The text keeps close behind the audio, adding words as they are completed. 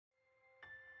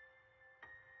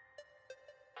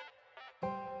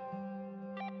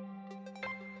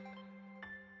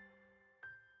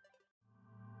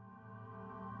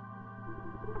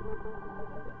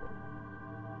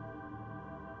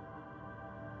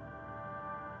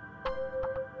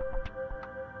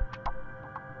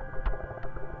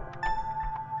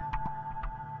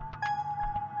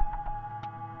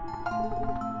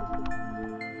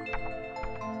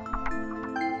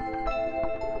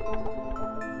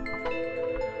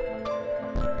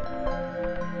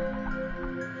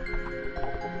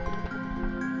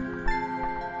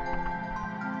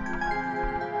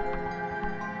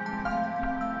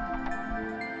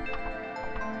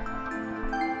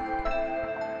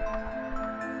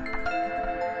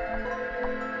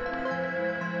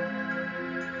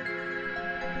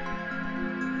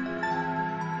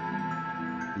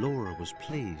Laura was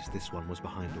pleased this one was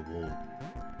behind a wall.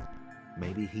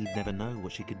 Maybe he'd never know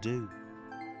what she could do.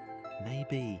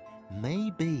 Maybe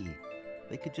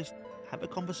they could just have a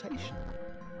conversation,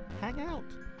 hang out.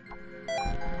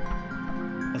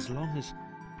 As long as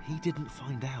he didn't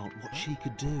find out what she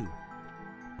could do,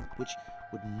 which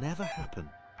would never happen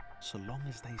so long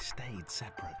as they stayed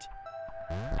separate.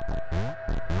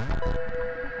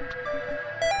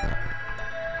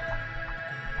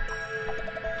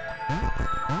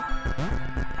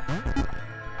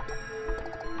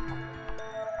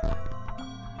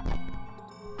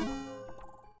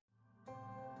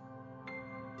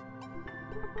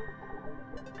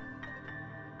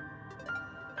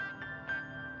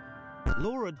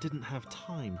 Laura didn't have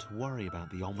time to worry about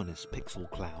the ominous pixel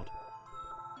cloud.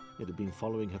 It had been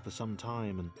following her for some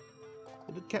time, and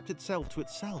it had kept itself to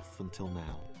itself until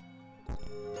now.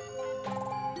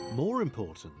 More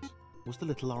important was the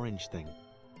little orange thing,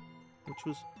 which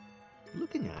was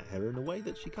looking at her in a way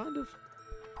that she kind of,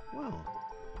 well,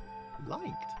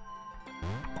 liked.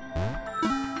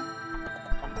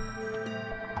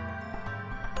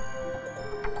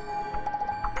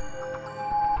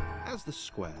 As the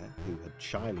square, who had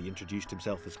shyly introduced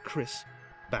himself as Chris,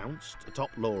 bounced atop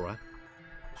Laura,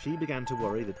 she began to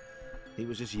worry that he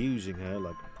was just using her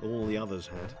like all the others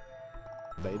had.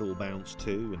 They'd all bounced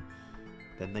too, and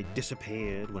then they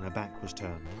disappeared when her back was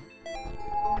turned.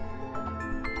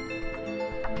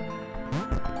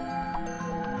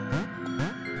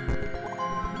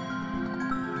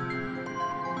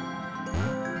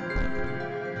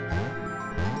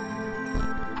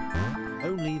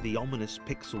 Only the ominous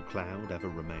pixel cloud ever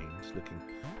remained, looking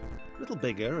a little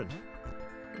bigger and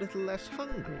a little less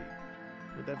hungry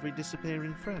with every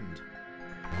disappearing friend.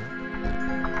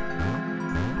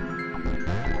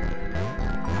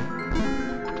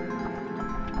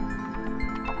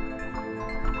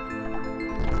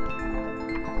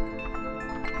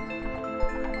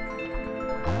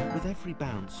 With every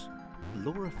bounce,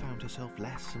 Laura found herself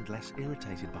less and less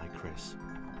irritated by Chris.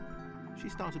 She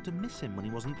started to miss him when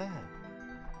he wasn't there,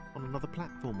 on another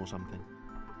platform or something.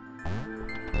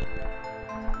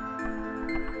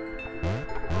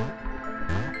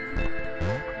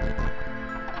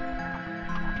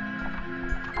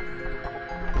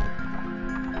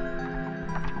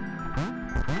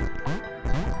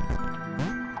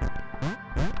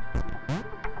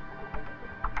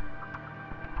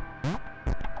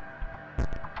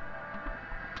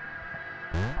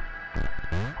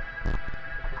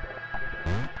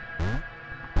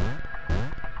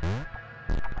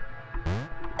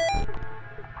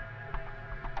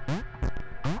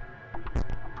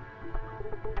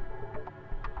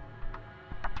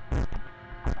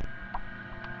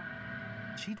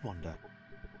 She'd wonder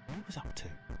what he was up to.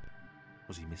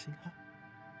 Was he missing her?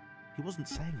 He wasn't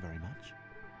saying very much.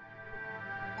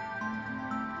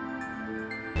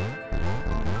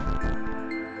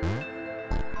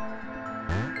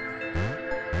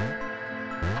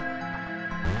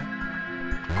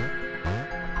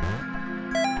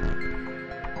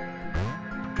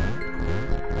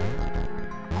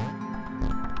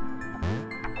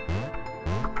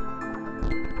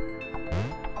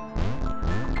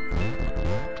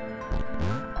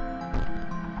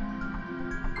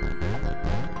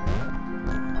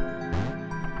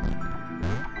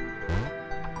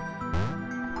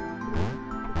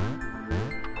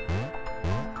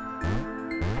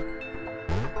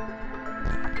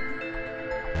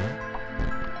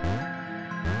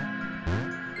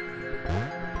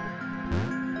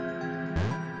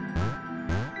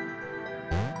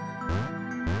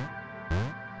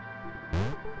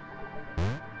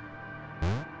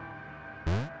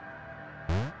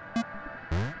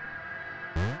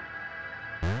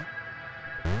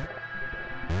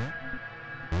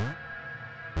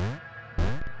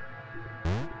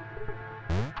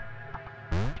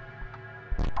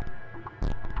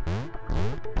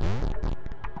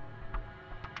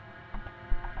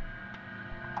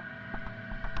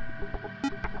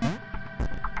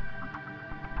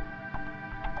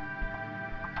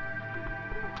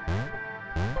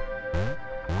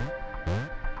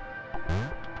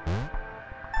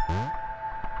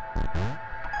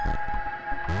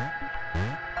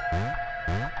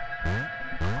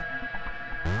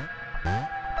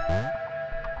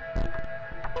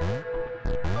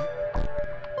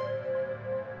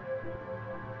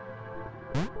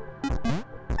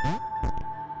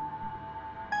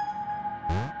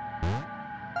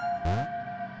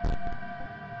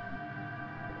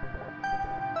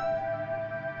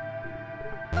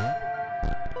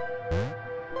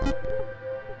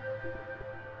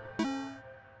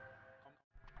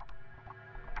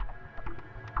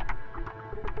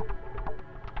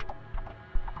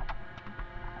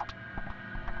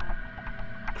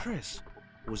 Chris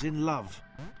was in love.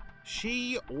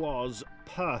 She was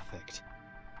perfect.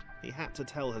 He had to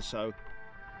tell her so.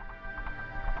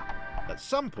 At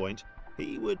some point,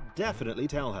 he would definitely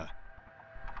tell her.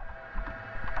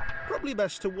 Probably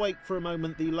best to wait for a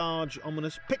moment the large,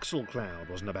 ominous pixel cloud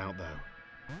wasn't about,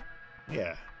 though.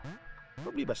 Yeah,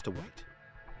 probably best to wait.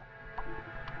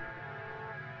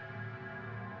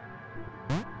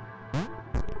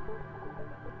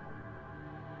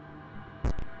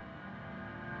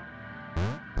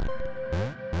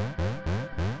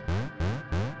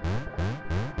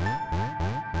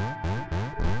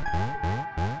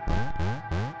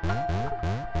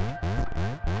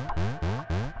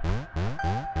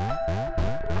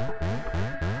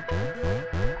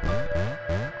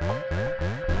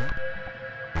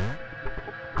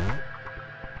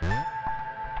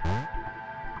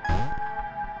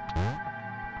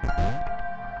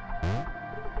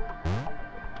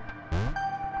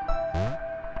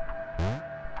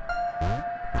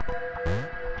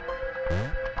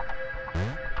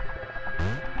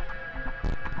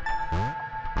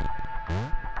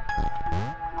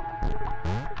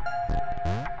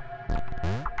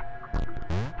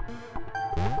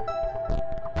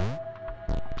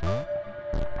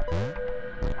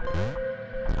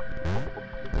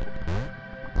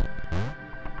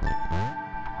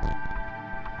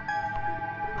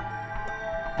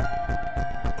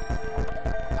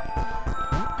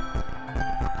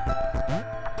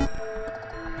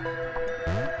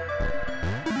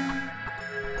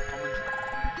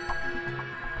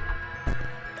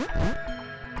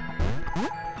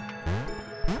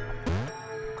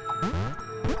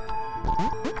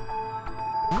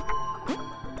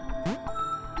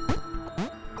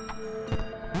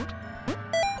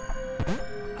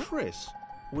 Chris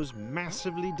was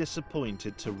massively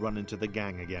disappointed to run into the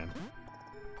gang again.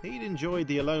 He'd enjoyed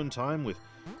the alone time with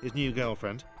his new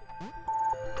girlfriend.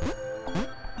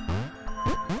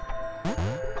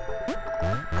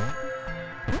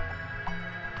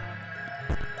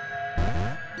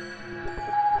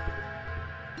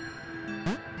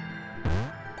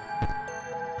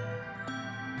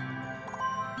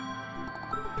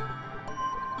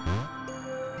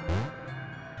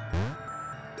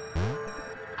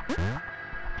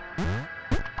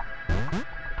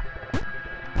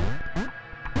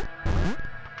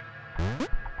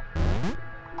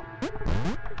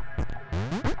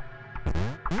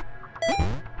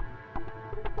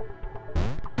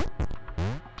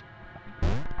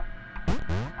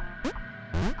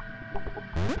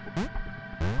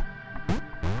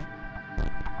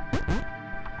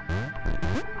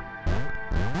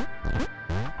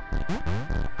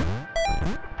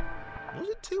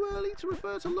 To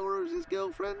refer to Laura as his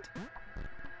girlfriend?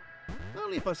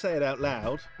 Only if I say it out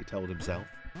loud, he told himself.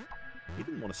 He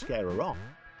didn't want to scare her off.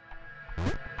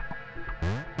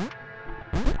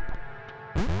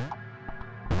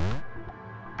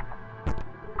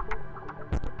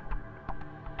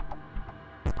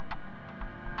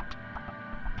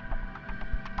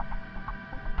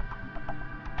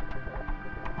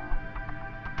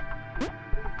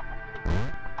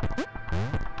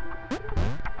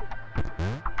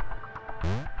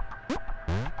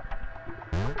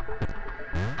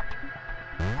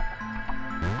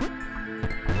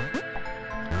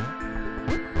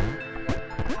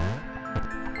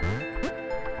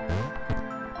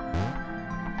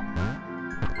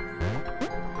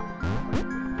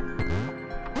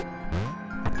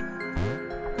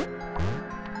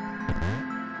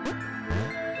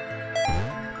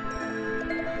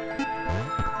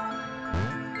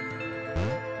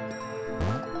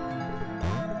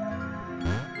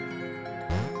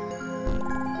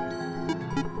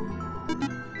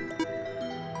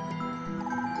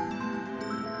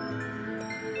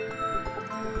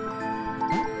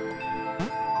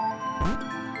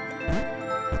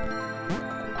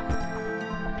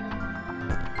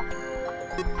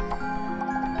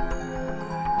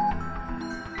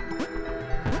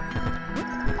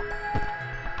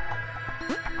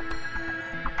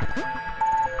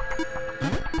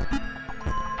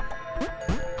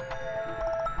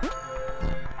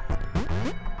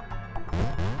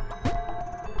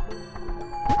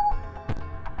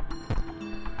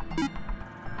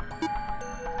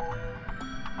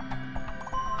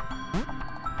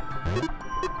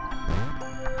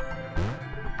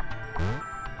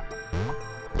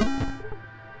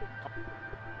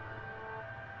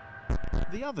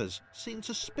 The others seemed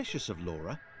suspicious of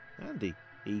Laura, and the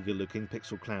eager-looking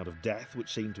pixel cloud of death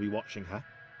which seemed to be watching her.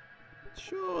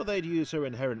 Sure, they'd use her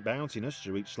inherent bounciness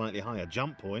to reach slightly higher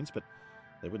jump points, but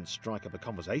they wouldn't strike up a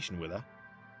conversation with her.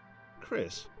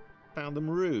 Chris found them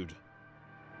rude.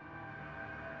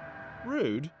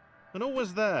 Rude, and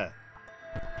always there.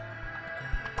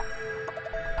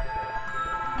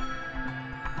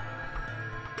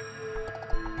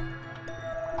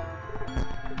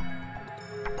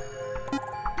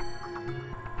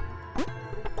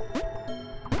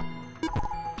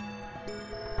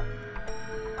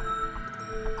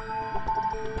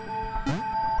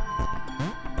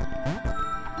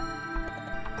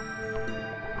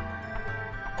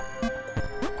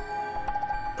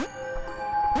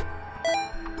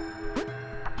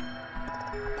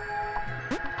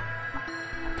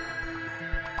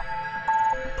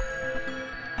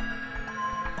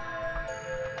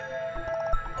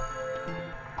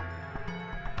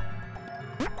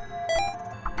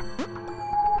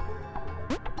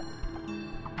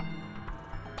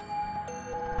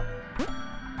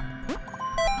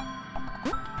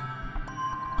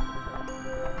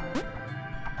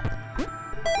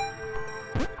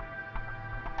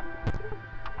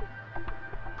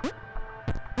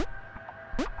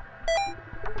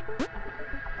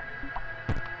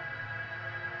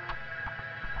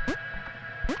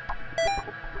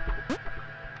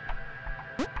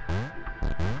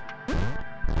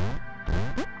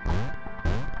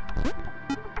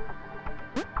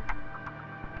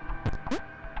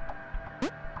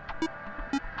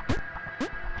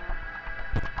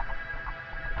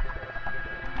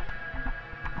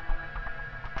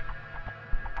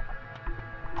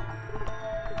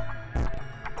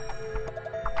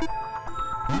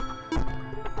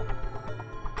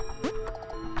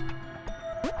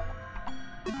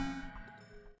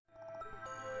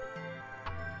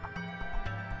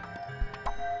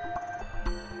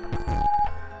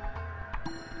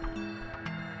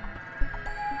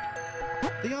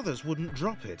 The others wouldn't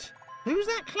drop it. Who's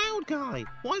that cloud guy?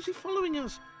 Why is he following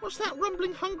us? What's that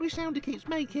rumbling hungry sound he keeps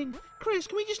making? Chris,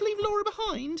 can we just leave Laura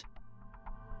behind?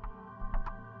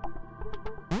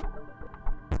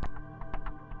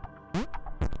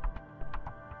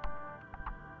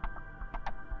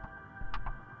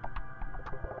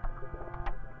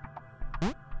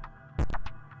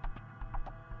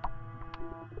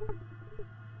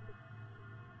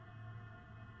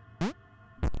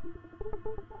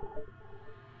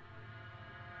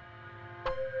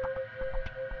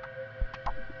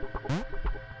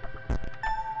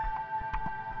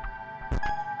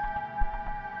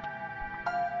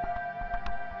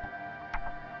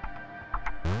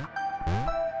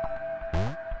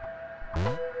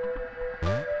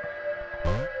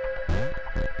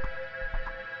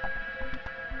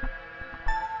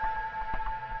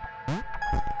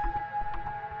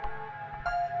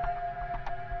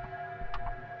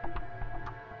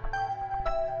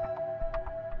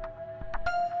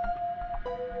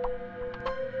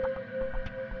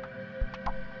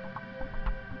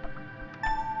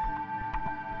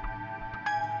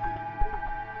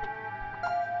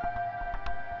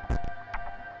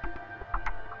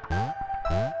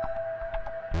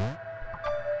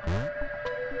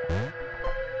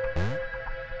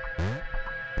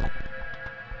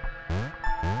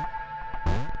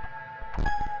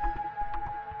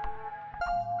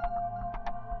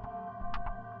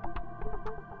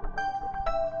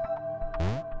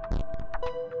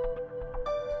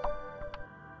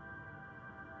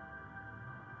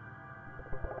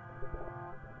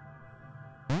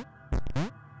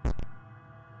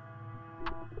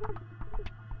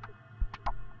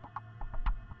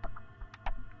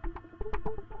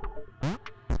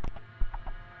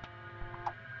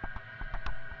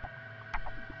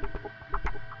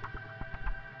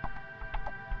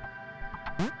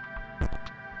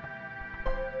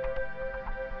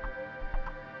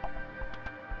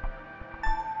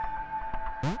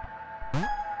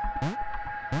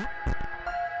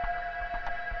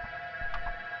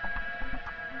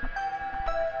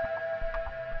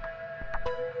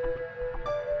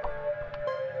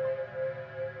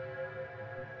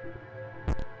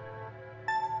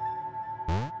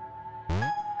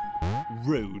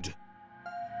 Rude.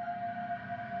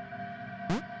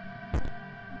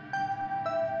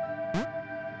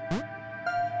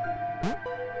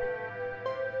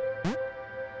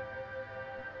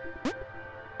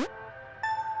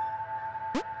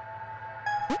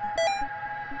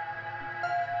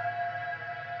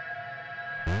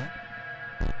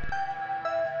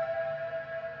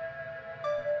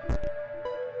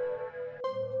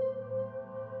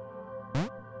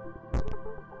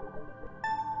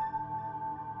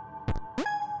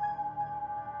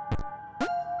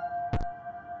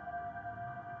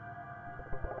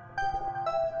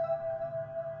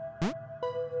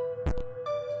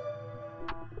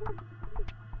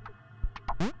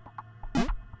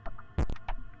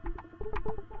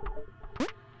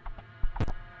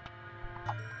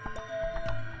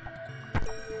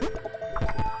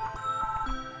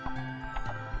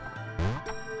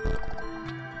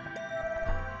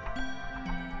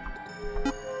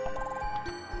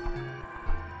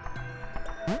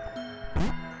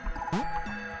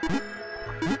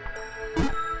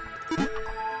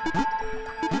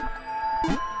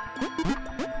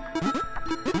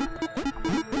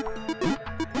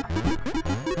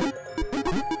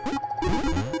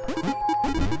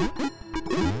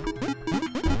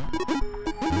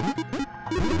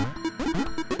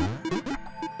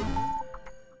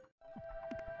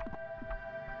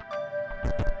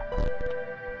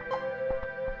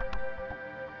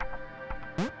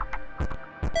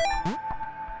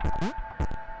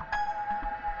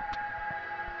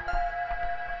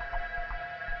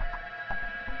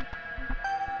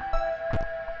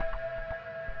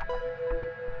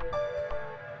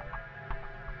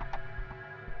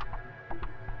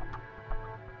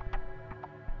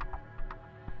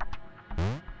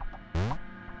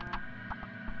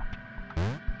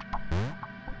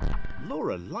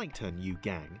 Laura liked her new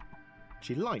gang.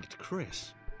 She liked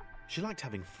Chris. She liked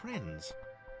having friends.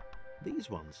 These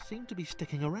ones seemed to be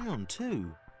sticking around too.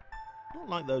 Not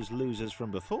like those losers from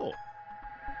before.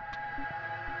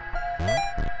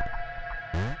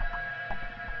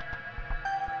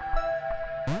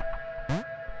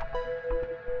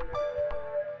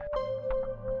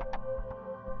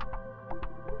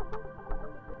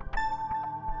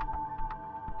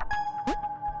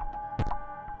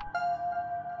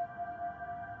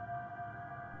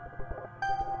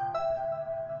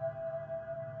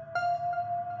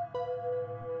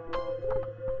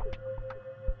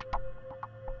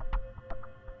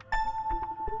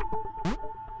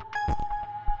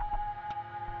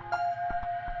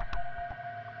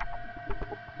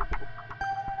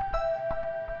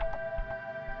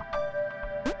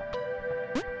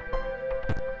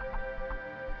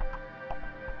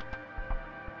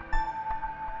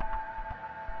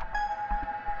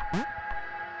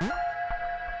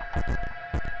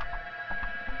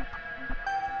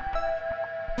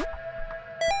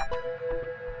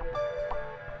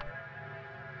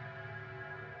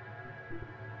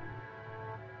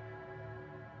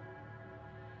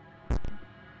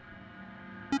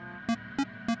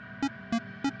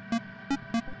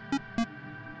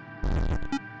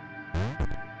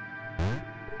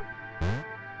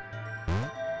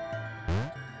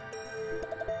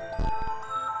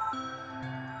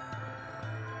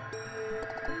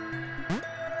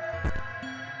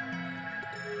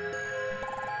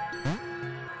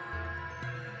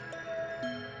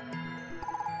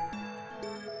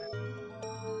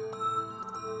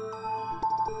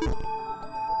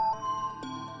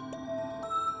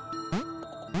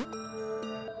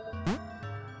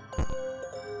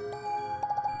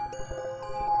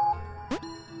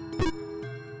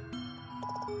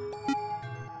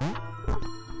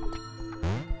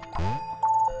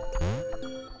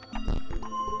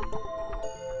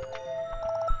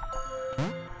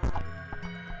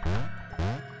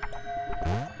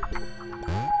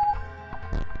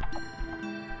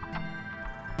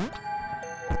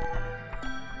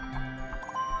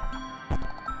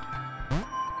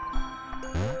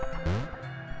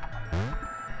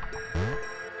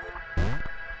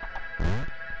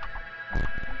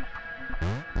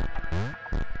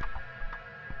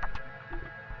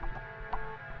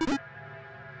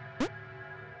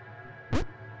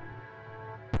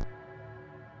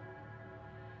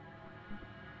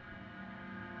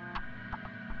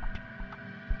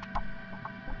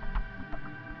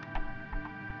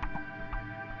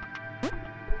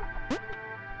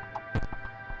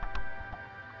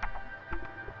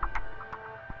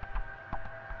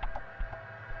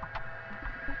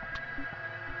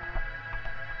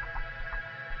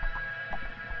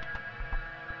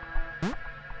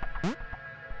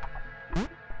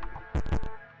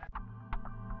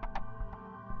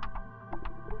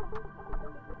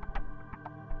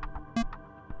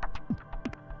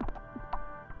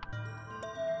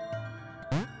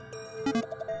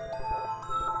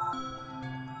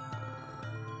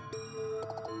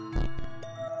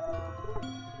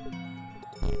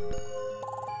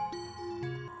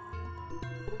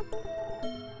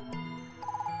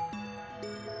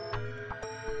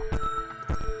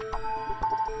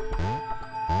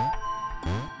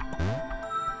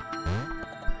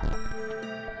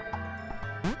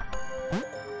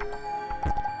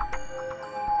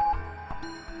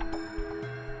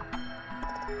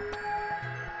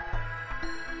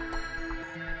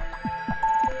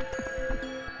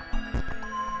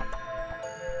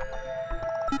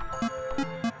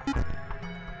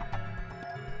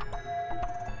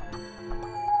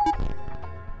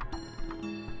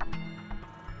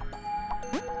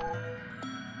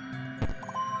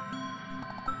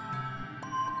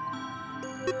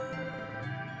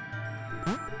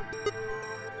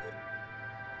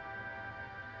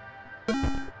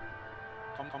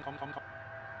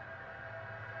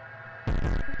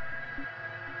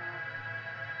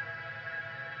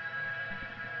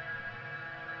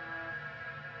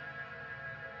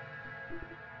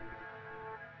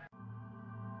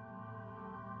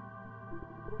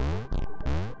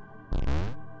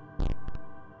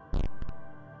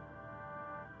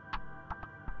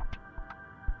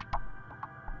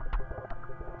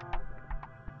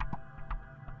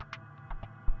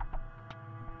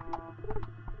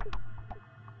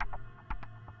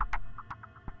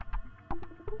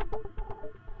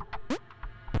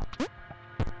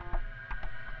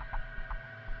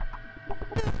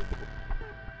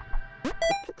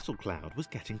 The pixel cloud was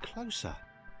getting closer.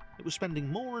 It was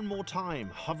spending more and more time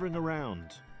hovering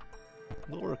around.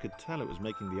 Laura could tell it was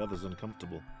making the others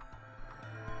uncomfortable.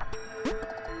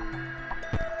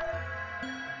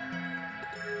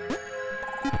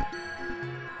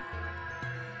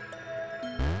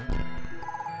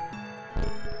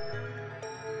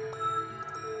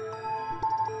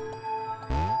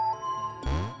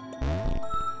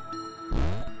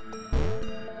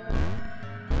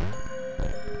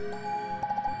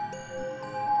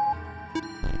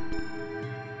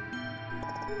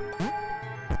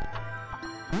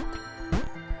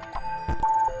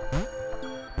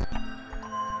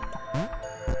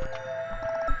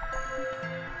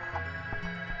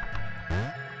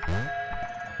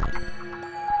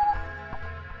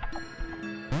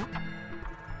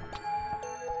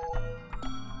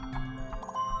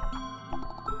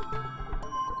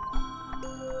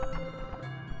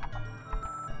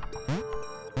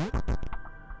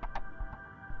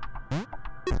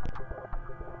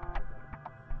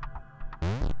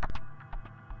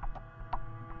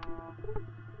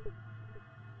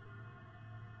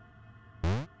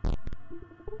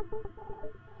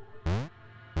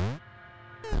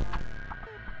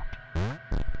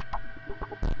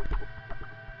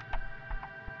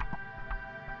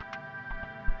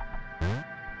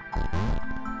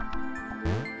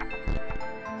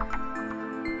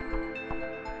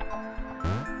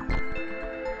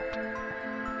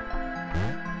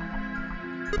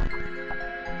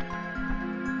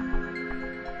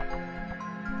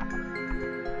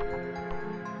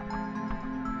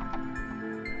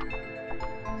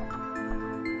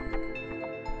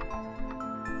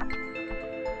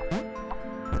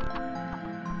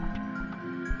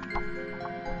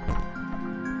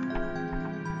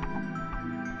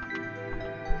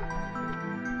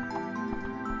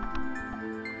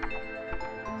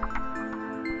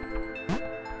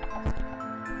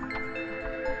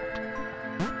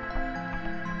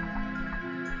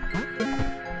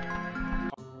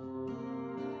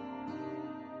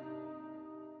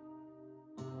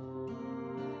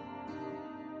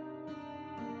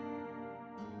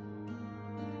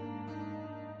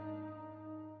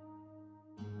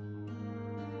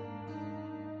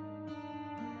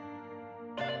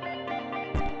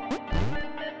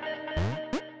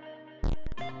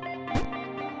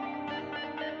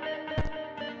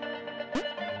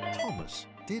 Thomas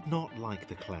did not like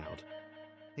the cloud.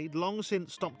 He'd long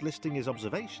since stopped listing his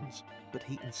observations, but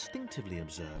he instinctively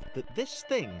observed that this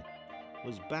thing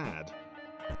was bad.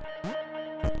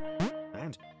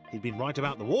 And he'd been right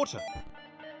about the water.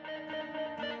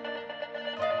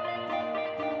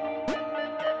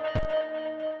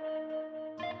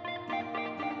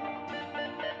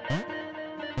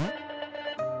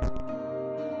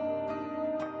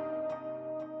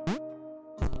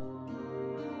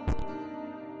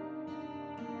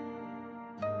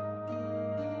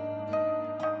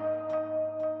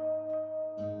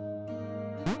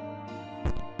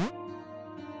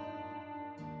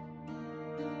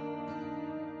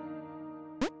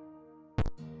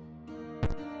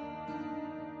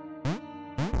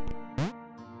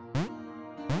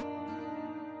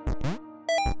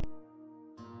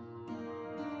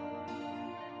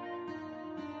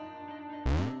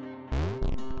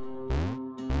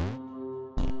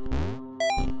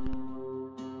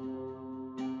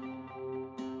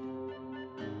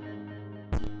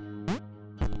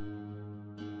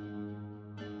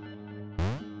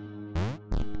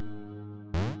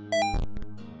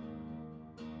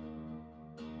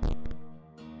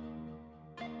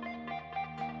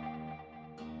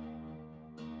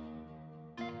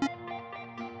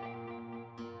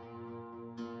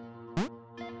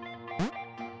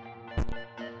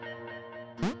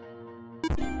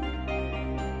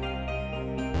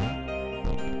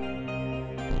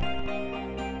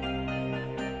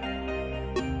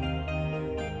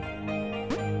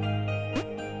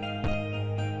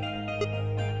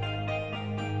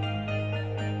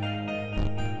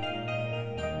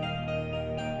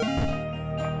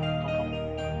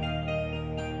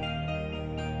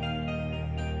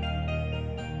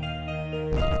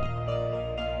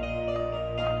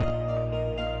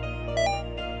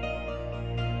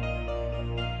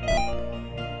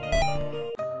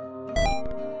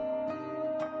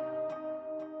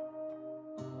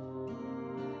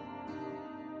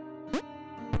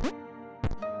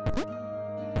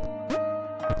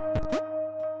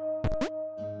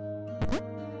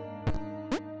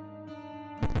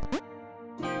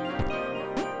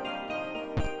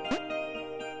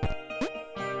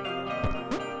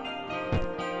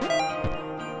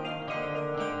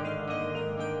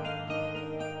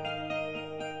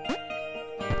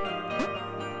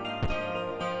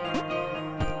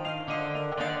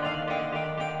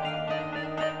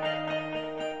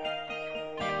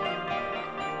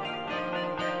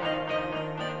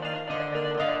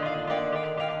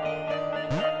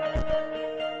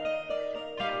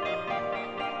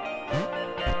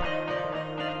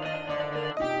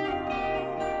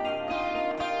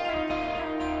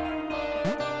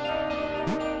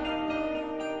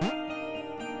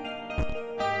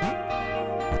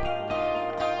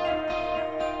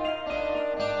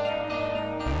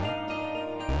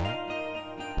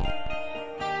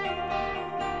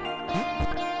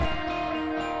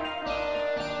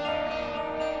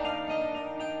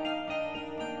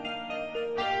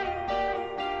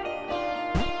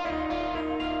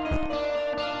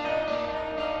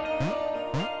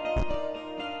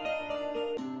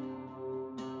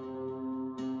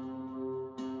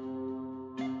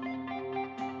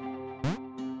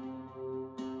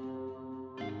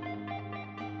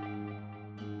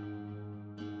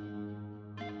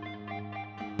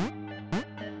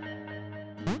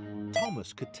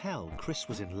 Thomas could tell Chris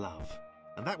was in love,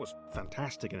 and that was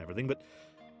fantastic and everything, but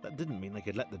that didn't mean they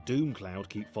could let the doom cloud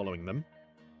keep following them.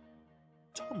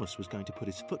 Thomas was going to put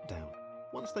his foot down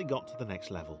once they got to the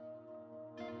next level.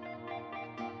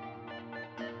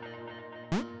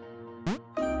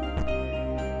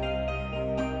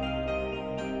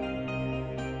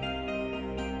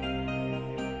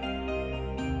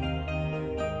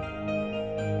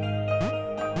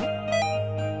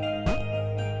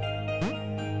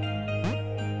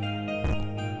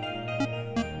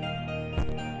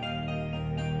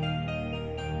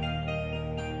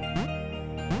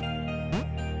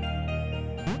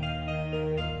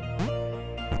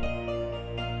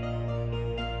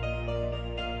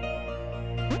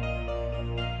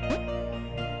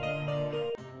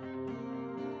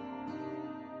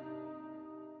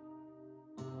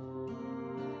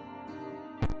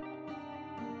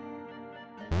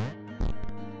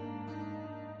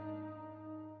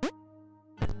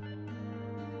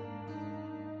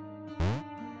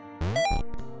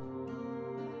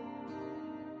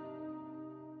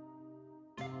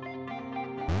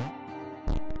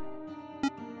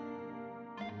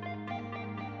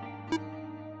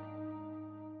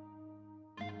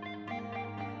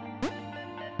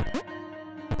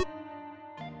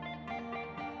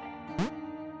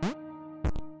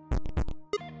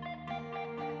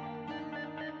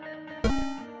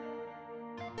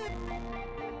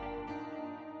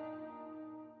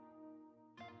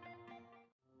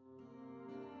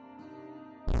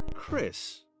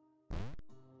 Chris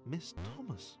missed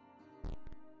Thomas.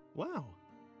 Wow.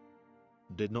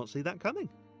 Did not see that coming.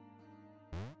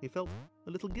 He felt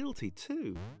a little guilty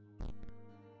too.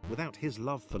 Without his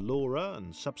love for Laura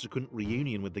and subsequent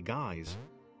reunion with the guys,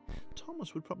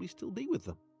 Thomas would probably still be with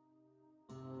them.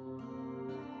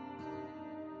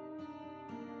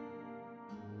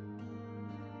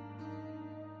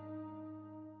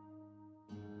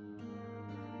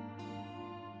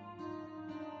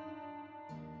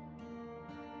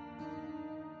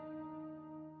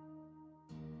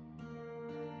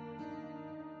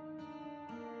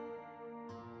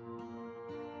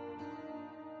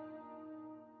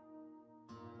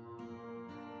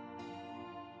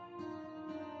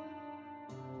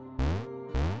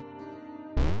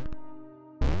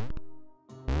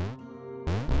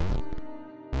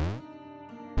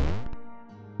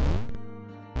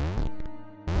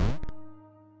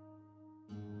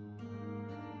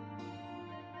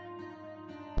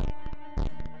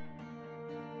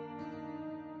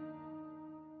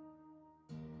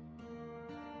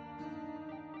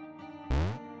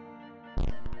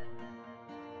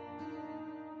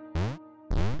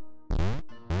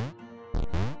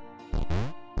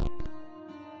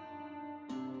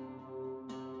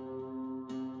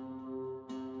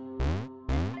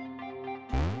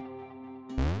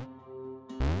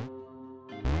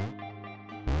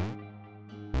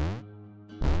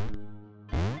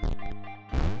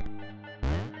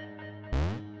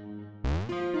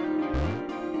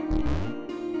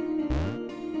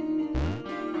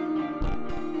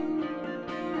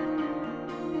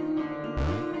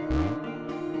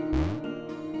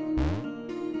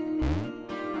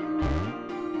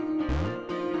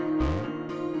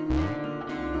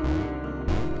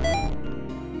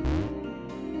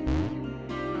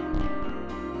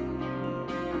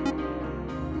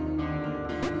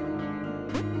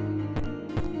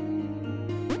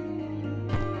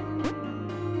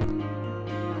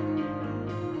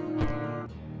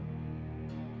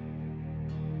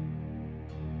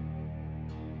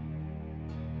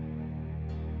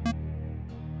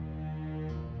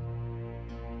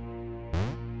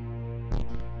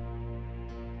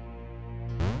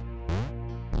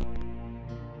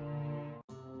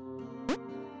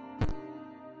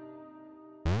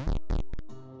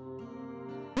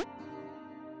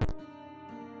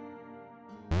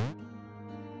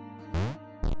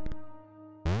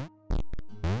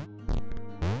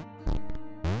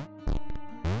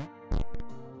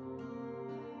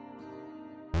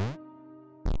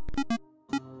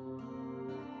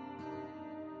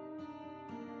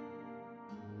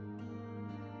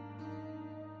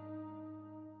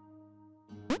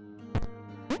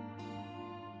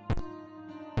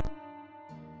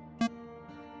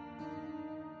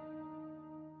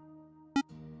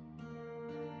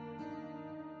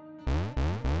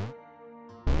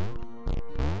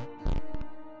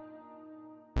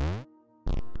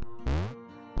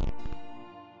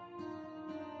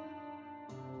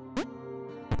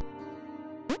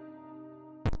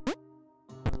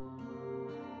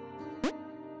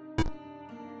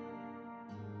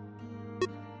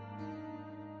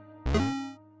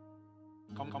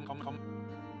 Come.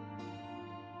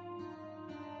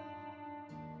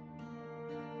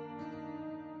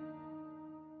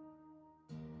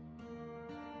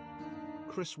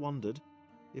 Chris wondered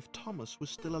if Thomas was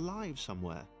still alive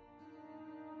somewhere.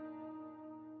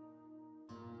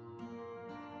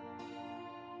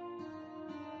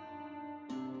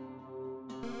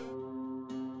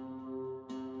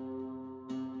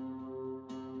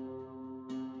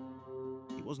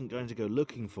 He wasn't going to go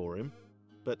looking for him,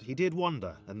 but he did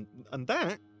wonder, and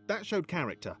that showed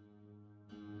character.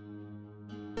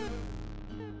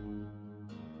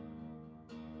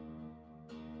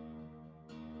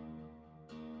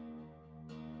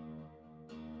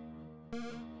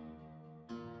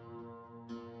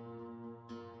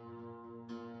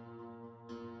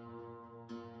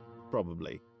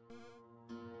 Probably.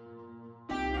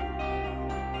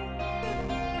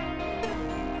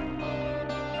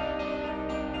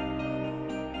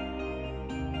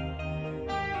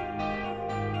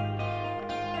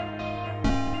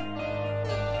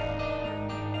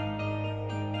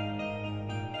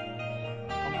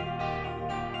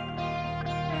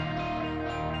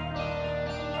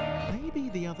 Maybe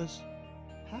the others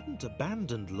hadn't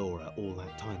abandoned Laura all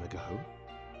that time ago.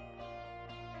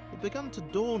 It began to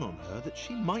dawn on her that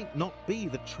she might not be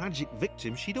the tragic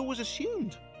victim she'd always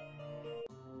assumed.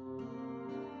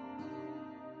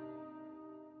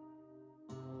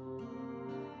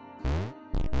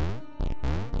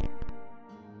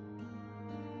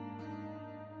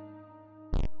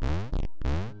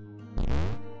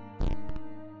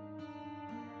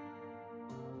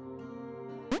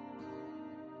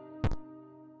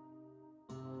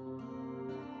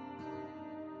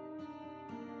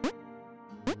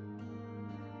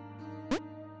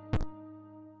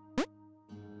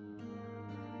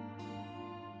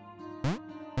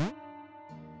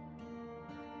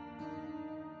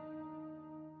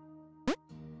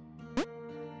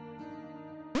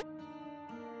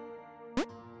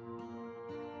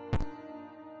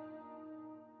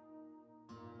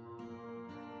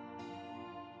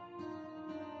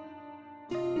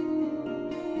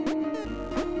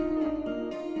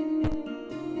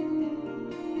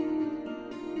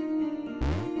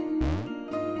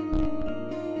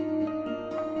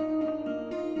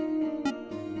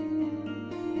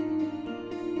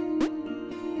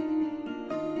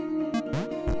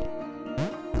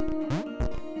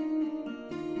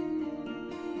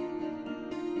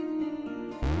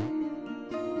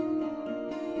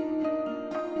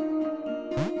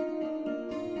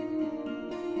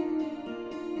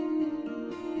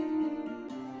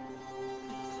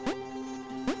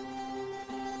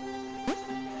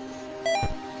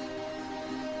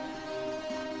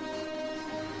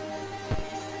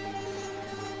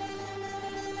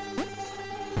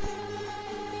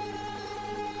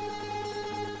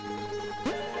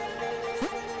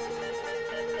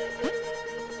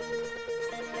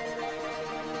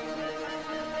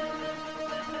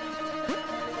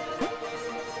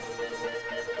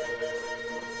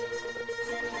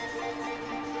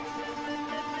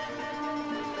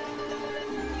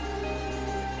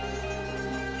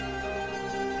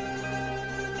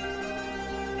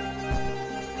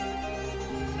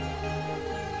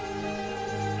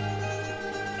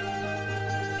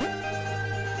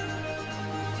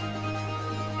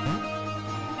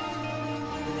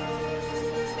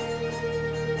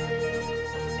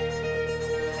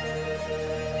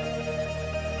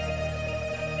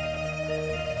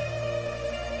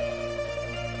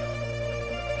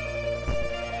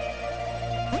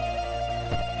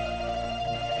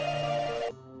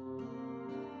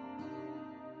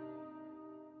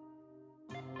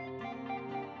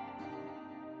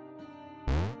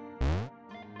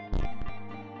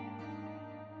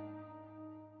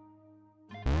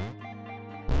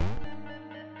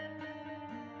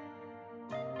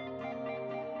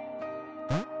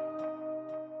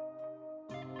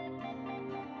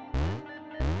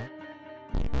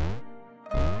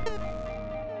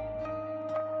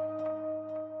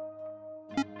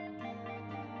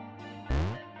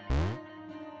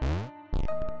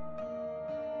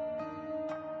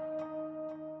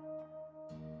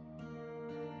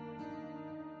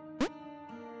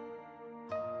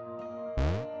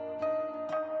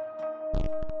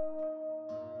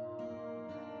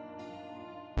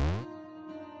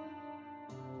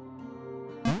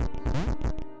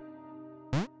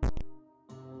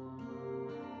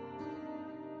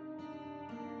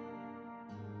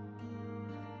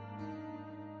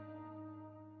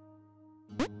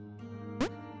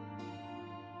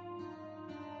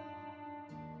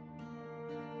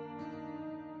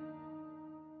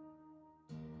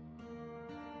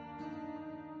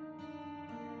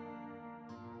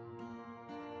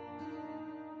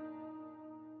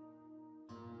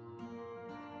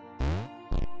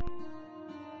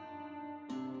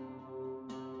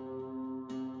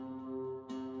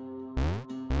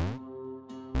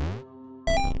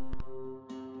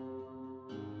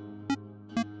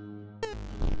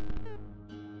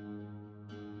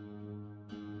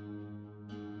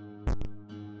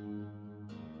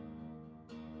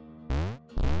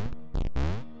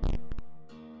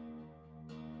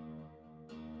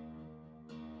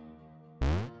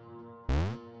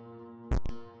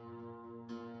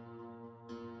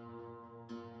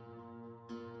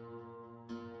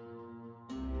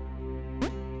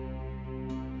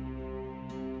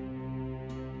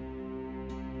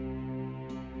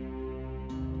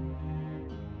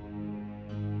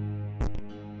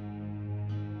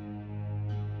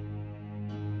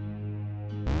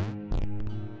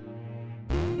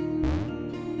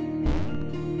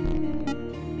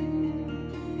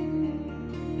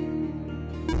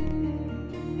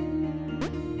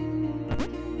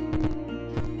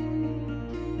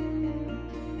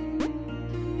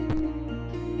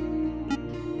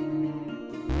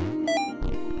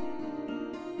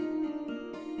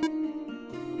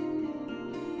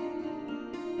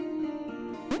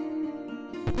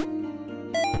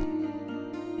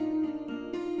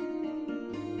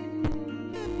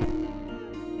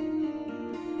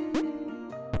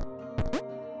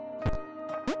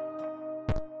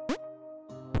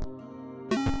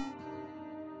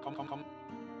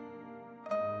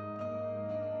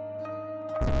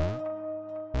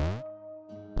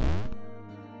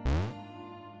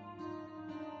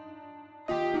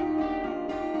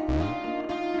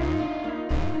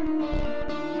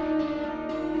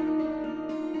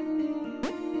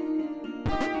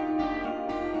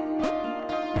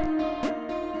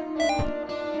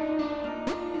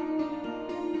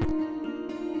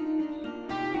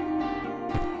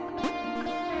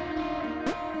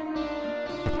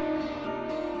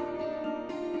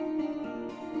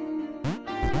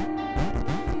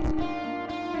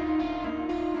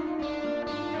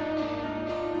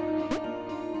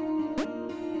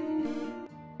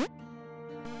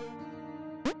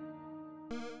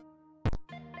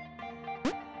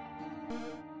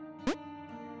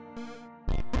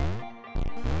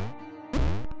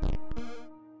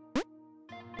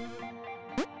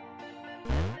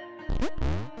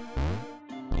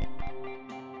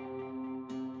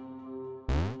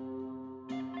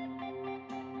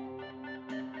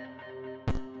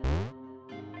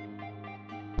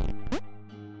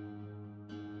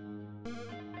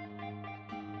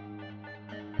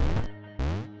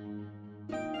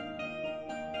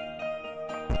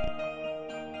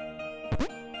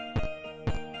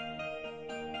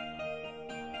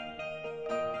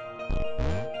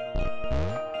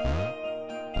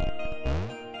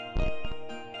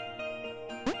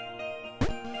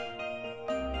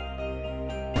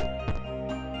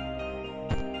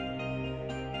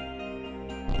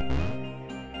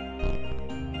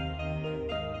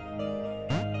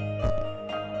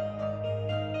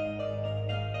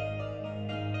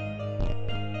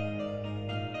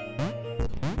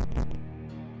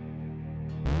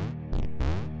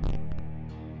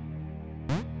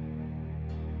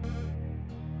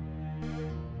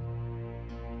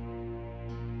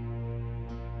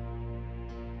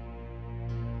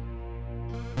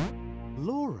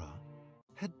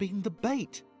 been the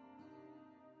bait.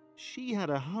 She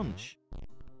had a hunch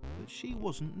that she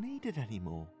wasn't needed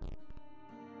anymore.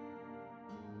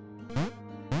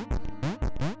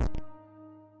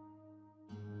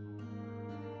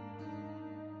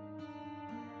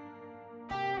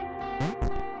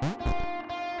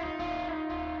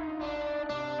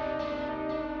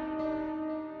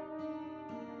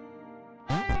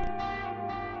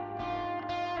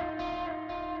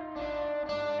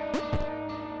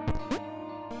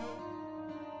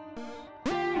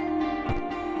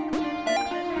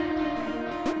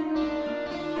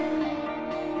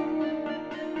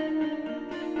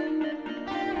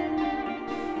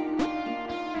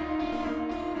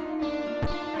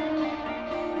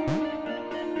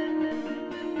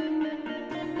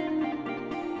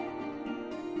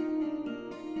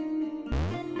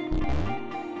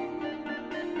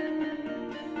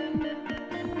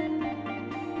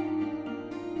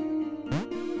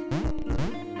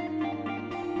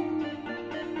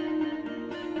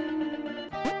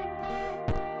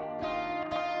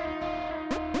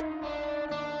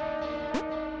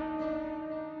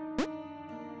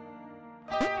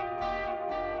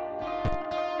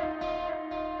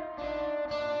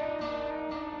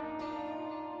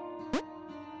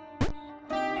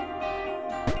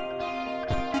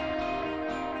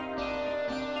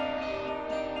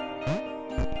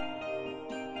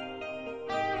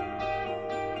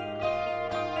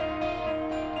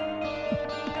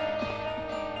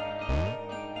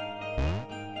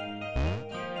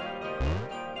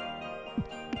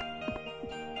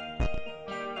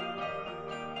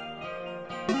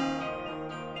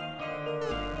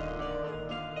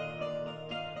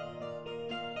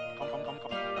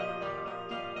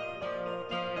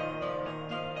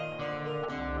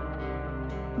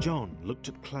 John looked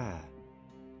at Claire.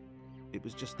 It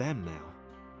was just them now.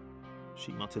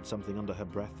 She muttered something under her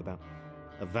breath about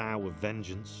a vow of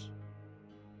vengeance.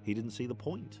 He didn't see the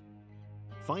point.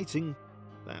 Fighting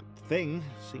that thing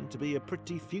seemed to be a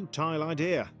pretty futile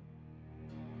idea.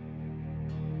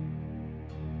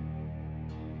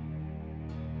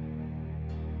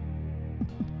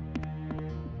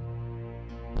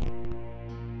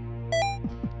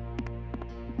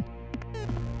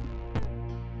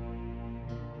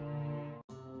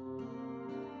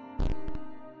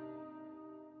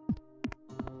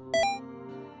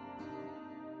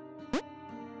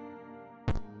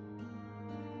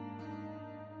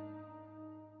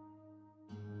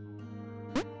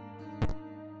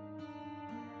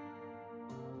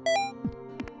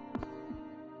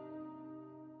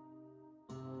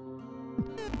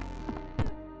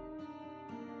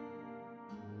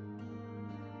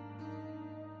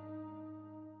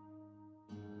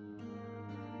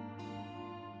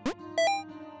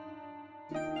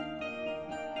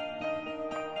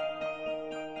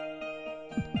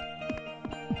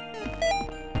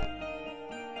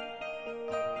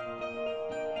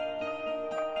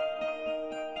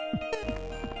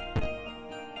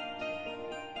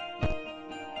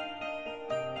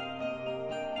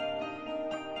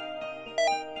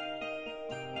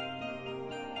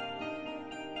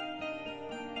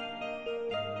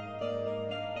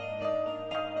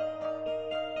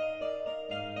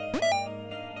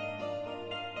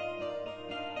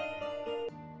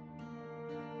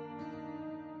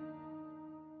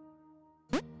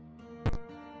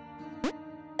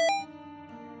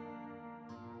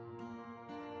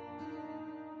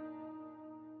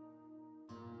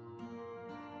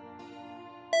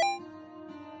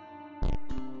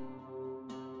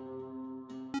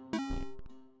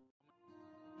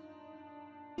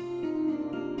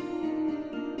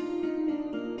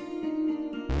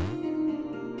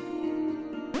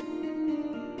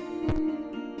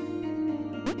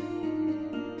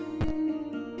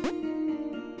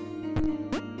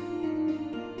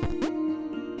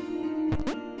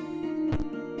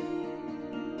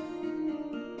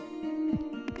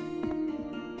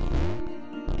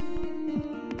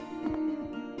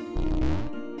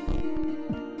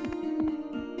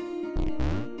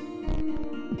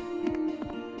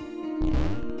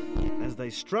 They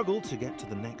struggled to get to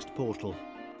the next portal.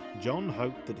 John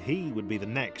hoped that he would be the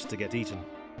next to get eaten.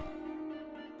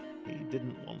 He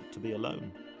didn't want to be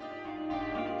alone.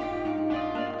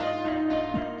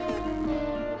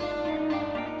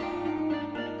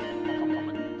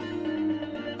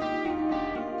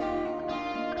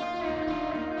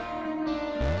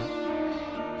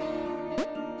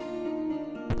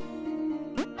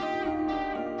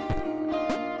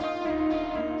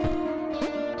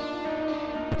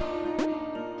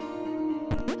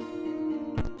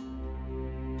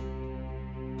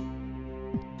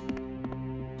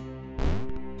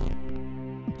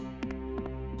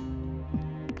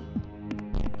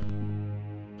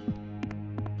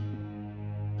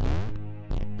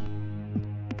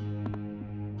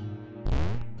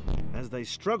 they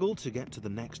struggled to get to the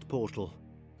next portal,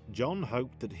 John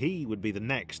hoped that he would be the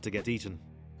next to get eaten.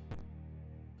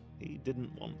 He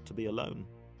didn't want to be alone.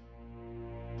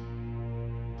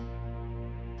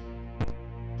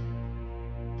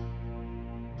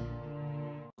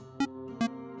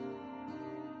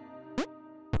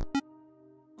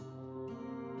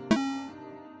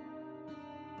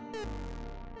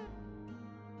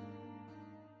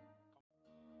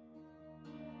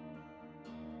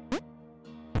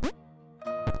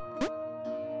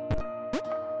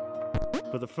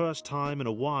 For the first time in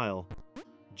a while,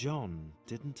 John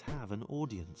didn't have an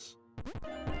audience.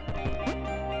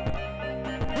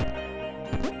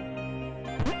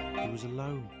 He was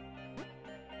alone.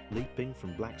 Leaping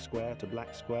from black square to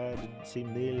black square didn't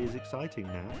seem nearly as exciting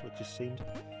now. It just seemed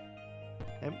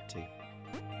empty.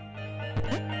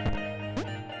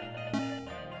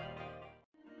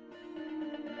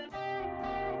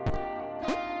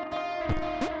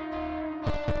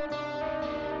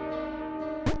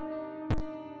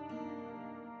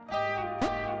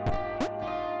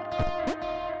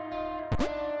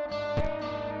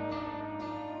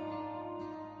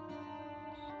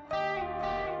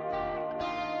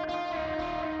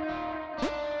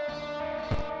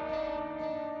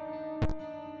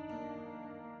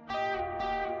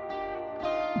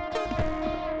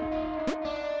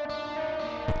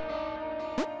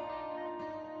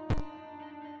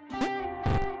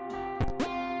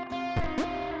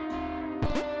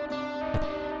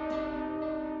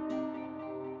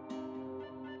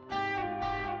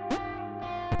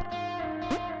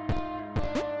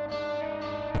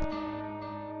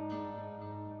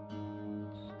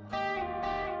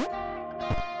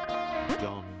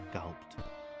 John gulped.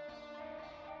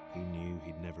 He knew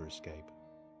he'd never escape.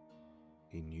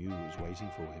 He knew it was waiting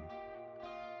for him.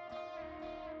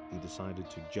 He decided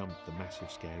to jump the massive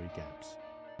scary gaps,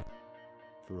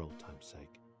 for old time's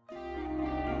sake.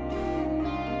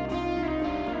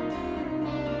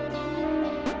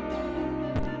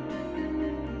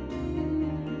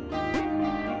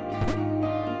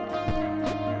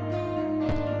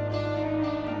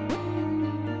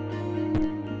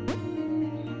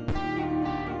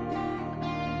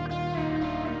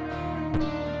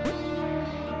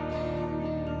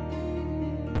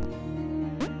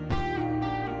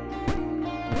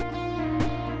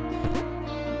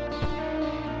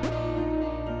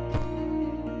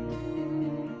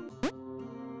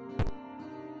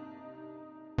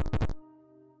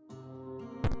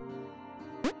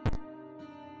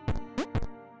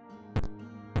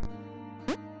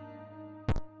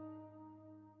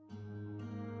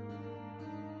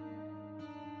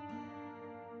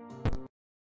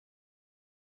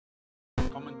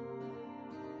 Comment.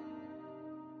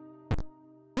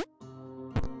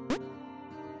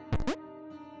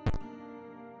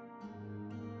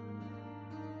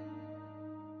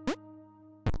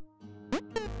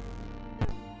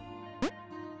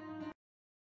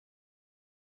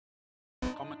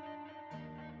 Comment.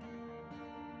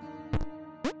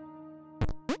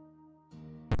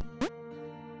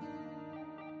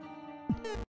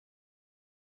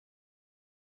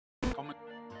 Comment.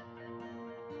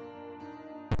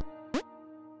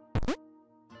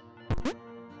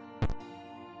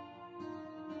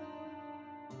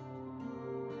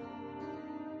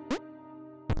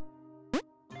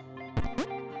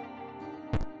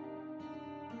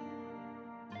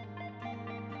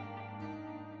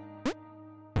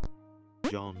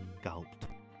 John gulped.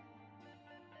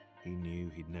 He knew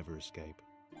he'd never escape.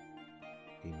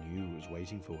 He knew it was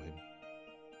waiting for him.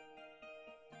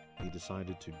 He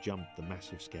decided to jump the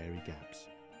massive scary gaps,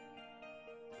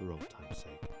 for old time's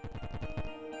sake.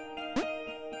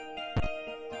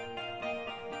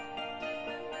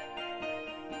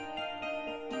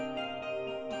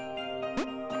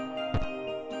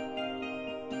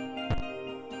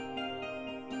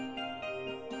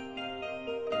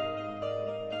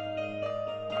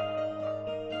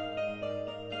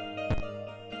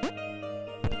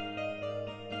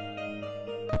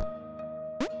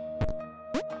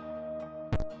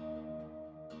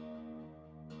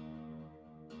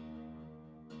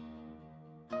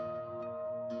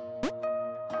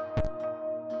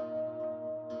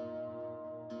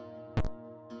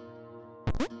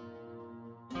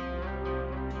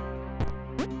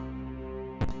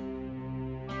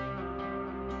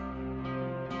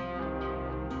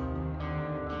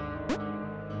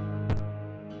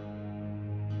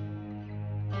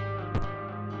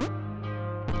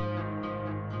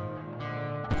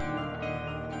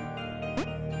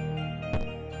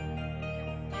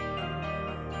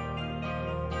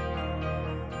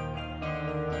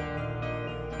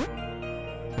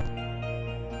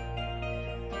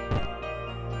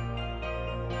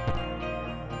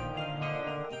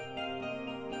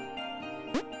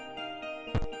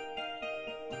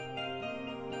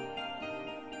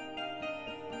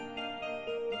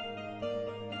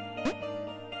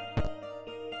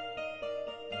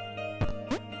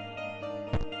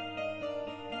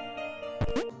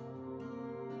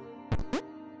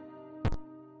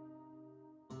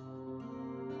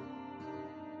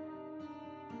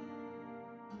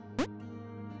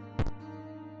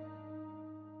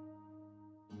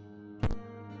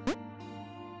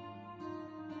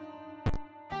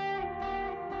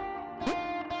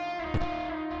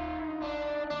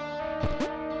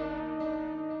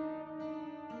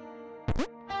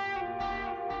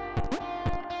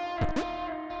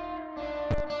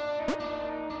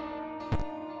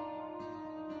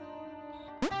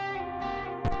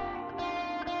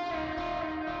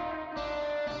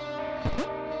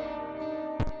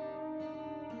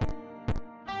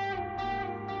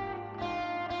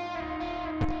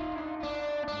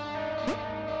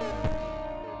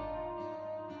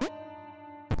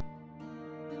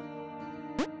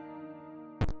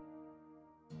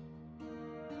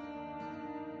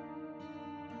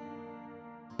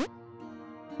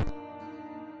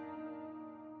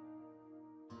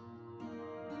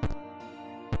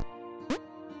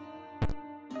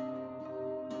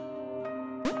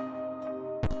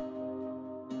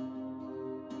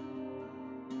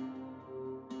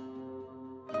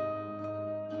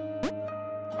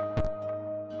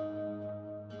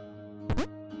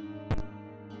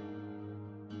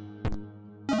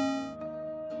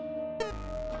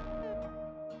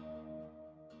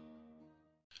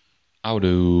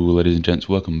 Howdo, ladies and gents,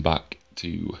 welcome back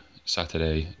to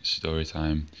Saturday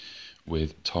Storytime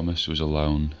with Thomas Was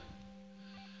Alone.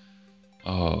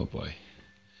 Oh boy.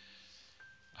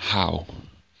 How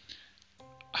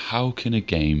can a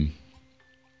game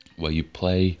where you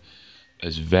play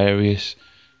as various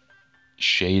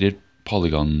shaded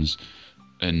polygons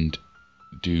and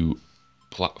do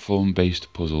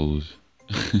platform-based puzzles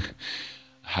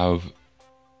have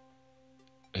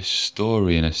a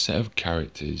story and a set of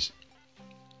characters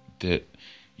that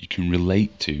you can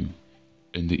relate to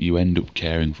and that you end up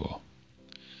caring for?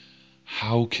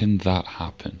 How can that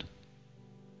happen?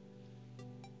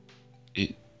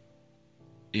 It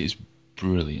is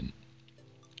brilliant,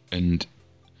 and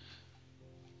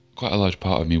quite a large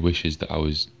part of me wishes that I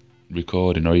was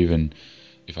recording, or even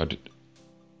if I'd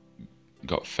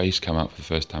got face cam out for the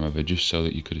first time ever, just so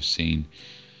that you could have seen,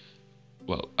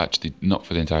 well, actually not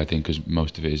for the entire thing, because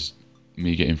most of it is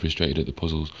me getting frustrated at the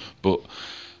puzzles, but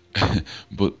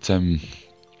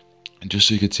just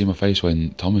so you could see my face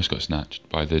when Thomas got snatched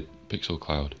by the pixel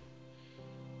cloud.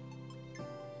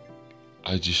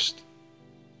 I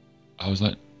was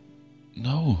like,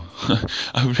 no,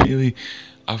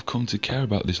 I've come to care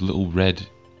about this little red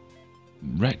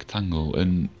rectangle,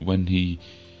 and when he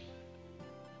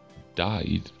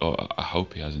died, or I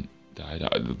hope he hasn't died,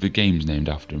 the game's named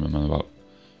after him, I'm about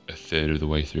a third of the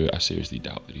way through it. I seriously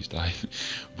doubt that he's died,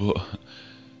 but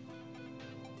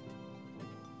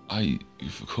I've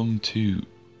come to,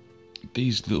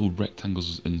 these little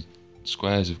rectangles and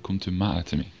squares have come to matter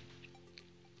to me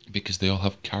because they all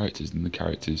have characters, and the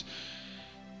characters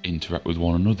interact with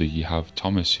one another. You have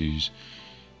Thomas, who's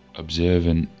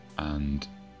observant and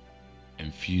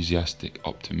enthusiastic,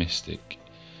 optimistic,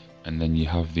 and then you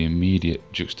have the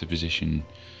immediate juxtaposition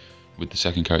with the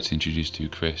second character introduced to,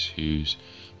 Chris, who's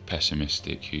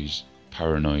pessimistic, who's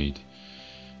paranoid,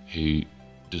 who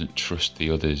doesn't trust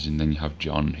the others. And then you have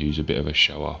John, who's a bit of a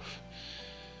show-off,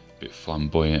 a bit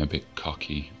flamboyant, a bit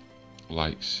cocky,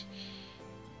 likes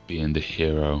being the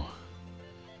hero.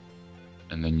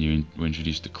 And then you were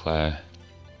introduced to Claire,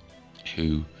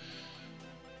 who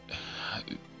I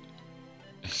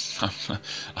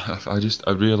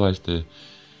realised the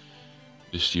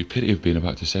stupidity of being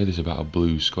about to say this about a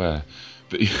blue square,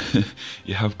 but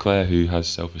you have Claire, who has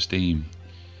self-esteem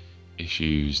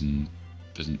issues and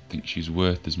doesn't think she's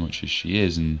worth as much as she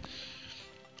is, and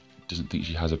doesn't think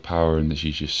she has a power, and that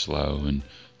she's just slow and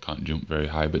can't jump very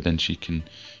high. But then she can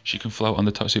float on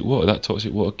the toxic water. That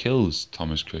toxic water kills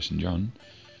Thomas, Chris and John,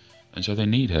 and so they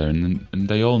need her, and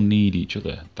they all need each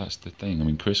other. That's the thing. I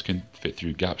mean, Chris can fit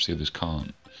through gaps the others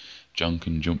can't. John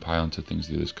can jump high onto things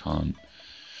the others can't.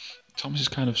 Thomas is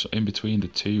kind of in between the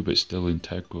two, but still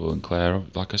integral, and Claire,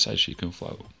 like I said, she can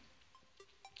float.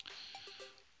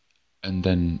 And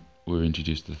then we're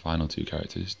introduced to the final two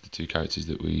characters, the two characters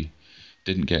that we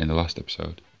didn't get in the last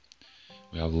episode.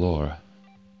 We have Laura,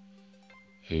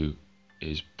 who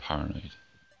is paranoid,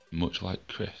 much like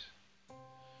Chris.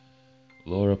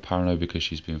 Laura paranoid because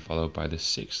she's been followed by the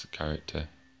sixth character,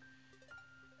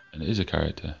 and it is a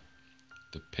character,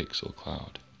 the Pixel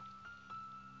Cloud,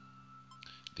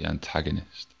 the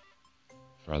antagonist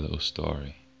for our little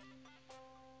story.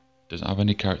 Doesn't have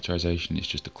any characterization, it's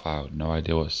just a cloud. No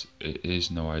idea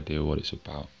what it's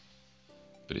about.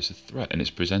 But it's a threat, and it's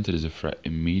presented as a threat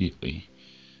immediately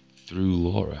through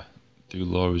Laura. Through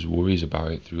Laura's worries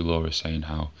about it, through Laura saying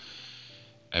how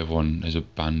everyone has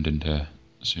abandoned her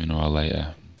sooner or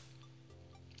later,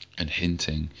 and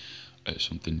hinting at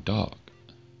something dark.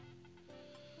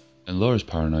 And Laura's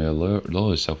paranoia,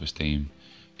 Laura's self-esteem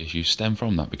issues stem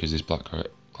from that, because this black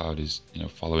cloud is,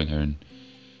 following her, and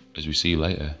as we see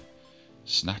later,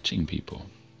 snatching people,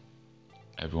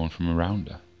 everyone from around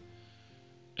her.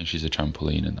 And she's a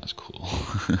trampoline, and that's cool.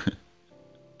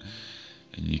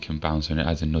 And you can bounce, and it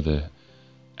adds another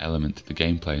element to the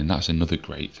gameplay, and that's another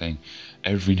great thing.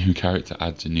 Every new character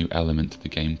adds a new element to the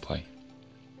gameplay.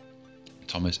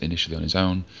 Thomas, initially on his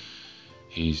own,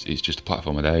 it's just a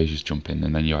platformer there, he's just jumping,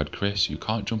 and then you add Chris, who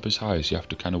can't jump as high, so you have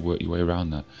to kind of work your way around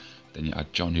that. Then you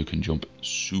add John, who can jump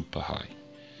super high,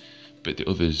 but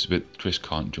Chris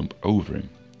can't jump over him,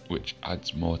 which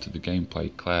adds more to the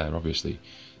gameplay. Claire, obviously,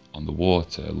 on the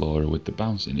water, Laura with the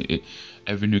bouncing.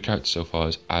 Every new character so far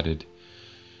has added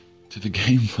to the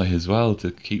gameplay as well,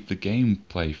 to keep the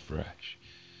gameplay fresh.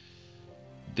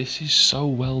 This is so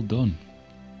well done.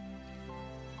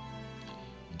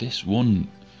 This won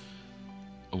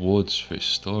awards for its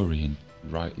story, and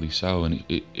rightly so, and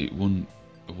it won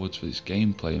awards for its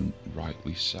gameplay, and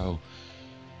rightly so.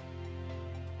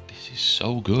 This is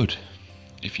so good.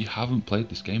 If you haven't played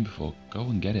this game before, go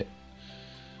and get it.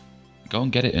 Go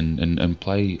and get it and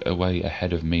play away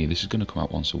ahead of me. This is going to come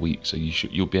out once a week, so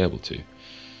you'll be able to.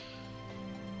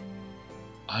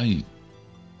 I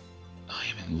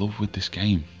am in love with this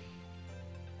game.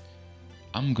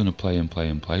 I'm going to play and play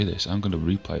and play this. I'm going to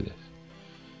replay this.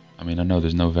 I mean, I know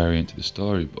there's no variant to the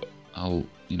story, but I'll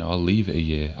leave it a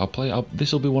year.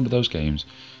 This will be one of those games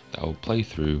that I'll play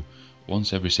through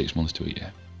once every 6 months to a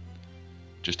year,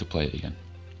 just to play it again.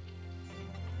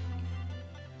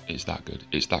 It's that good.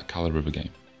 It's that caliber of a game.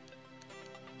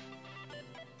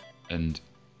 And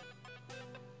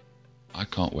I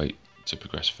can't wait to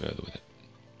progress further with it.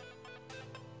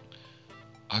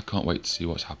 I can't wait to see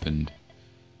what's happened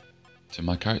to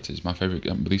my characters, my favourite,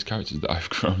 these characters that I've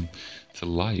grown to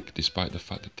like, despite the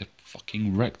fact that they're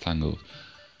fucking rectangles.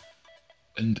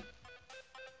 And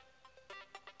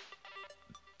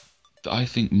I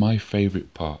think my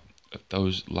favourite part of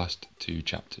those last 2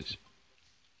 chapters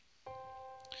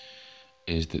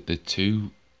is that the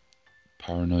 2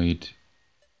 paranoid,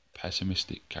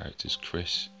 pessimistic characters,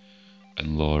 Chris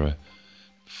and Laura,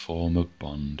 form a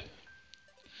bond.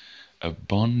 A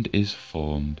bond is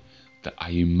formed that I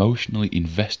emotionally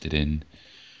invested in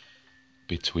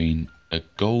between a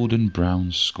golden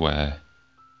brown square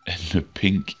and a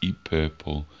pinky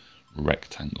purple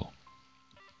rectangle.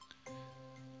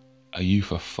 Are you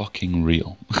for fucking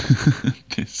real?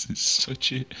 This is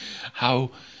such a...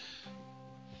 How...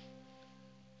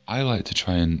 I like to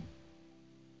try and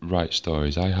write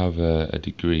stories. I have a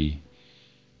degree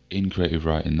in creative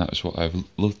writing. That's what I've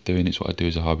loved doing. It's what I do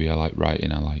as a hobby. I like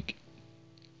writing. I like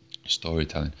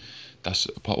storytelling. That's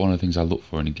one of the things I look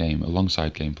for in a game,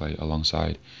 alongside gameplay,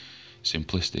 alongside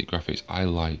simplistic graphics. I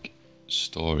like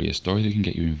story, a story that can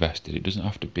get you invested. It doesn't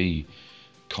have to be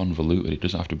convoluted. It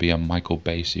doesn't have to be a Michael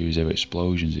Bay series of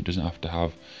explosions. It doesn't have to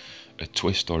have a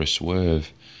twist or a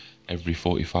swerve every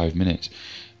 45 minutes.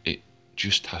 It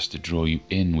just has to draw you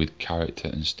in with character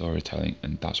and storytelling,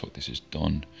 and that's what this has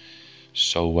done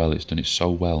so well. It's done it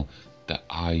so well that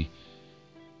I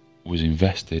was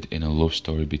invested in a love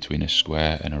story between a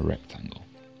square and a rectangle.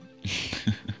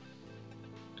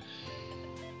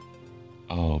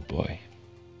 Oh boy.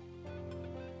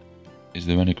 Is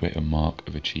there any greater mark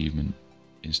of achievement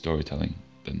in storytelling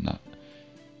than that?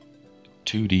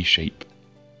 2D shape,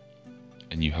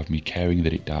 and you have me caring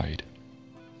that it died.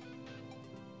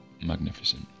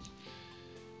 Magnificent.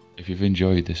 If you've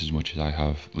enjoyed this as much as I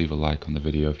have, leave a like on the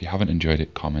video. If you haven't enjoyed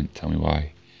it, comment, tell me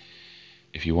why.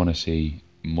 If you want to see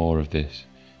more of this,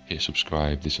 hit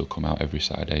subscribe. This will come out every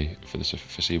Saturday for the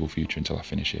foreseeable future until I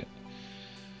finish it.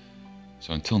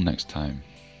 So until next time,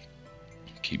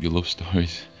 keep your love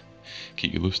stories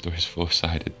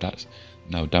four-sided. Don't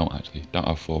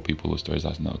have 4 people love stories.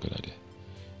 That's not a good idea.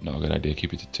 Not a good idea.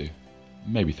 Keep it to 2,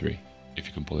 maybe 3 if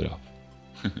you can pull it off.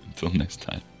 Until next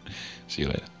time, see you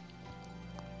later.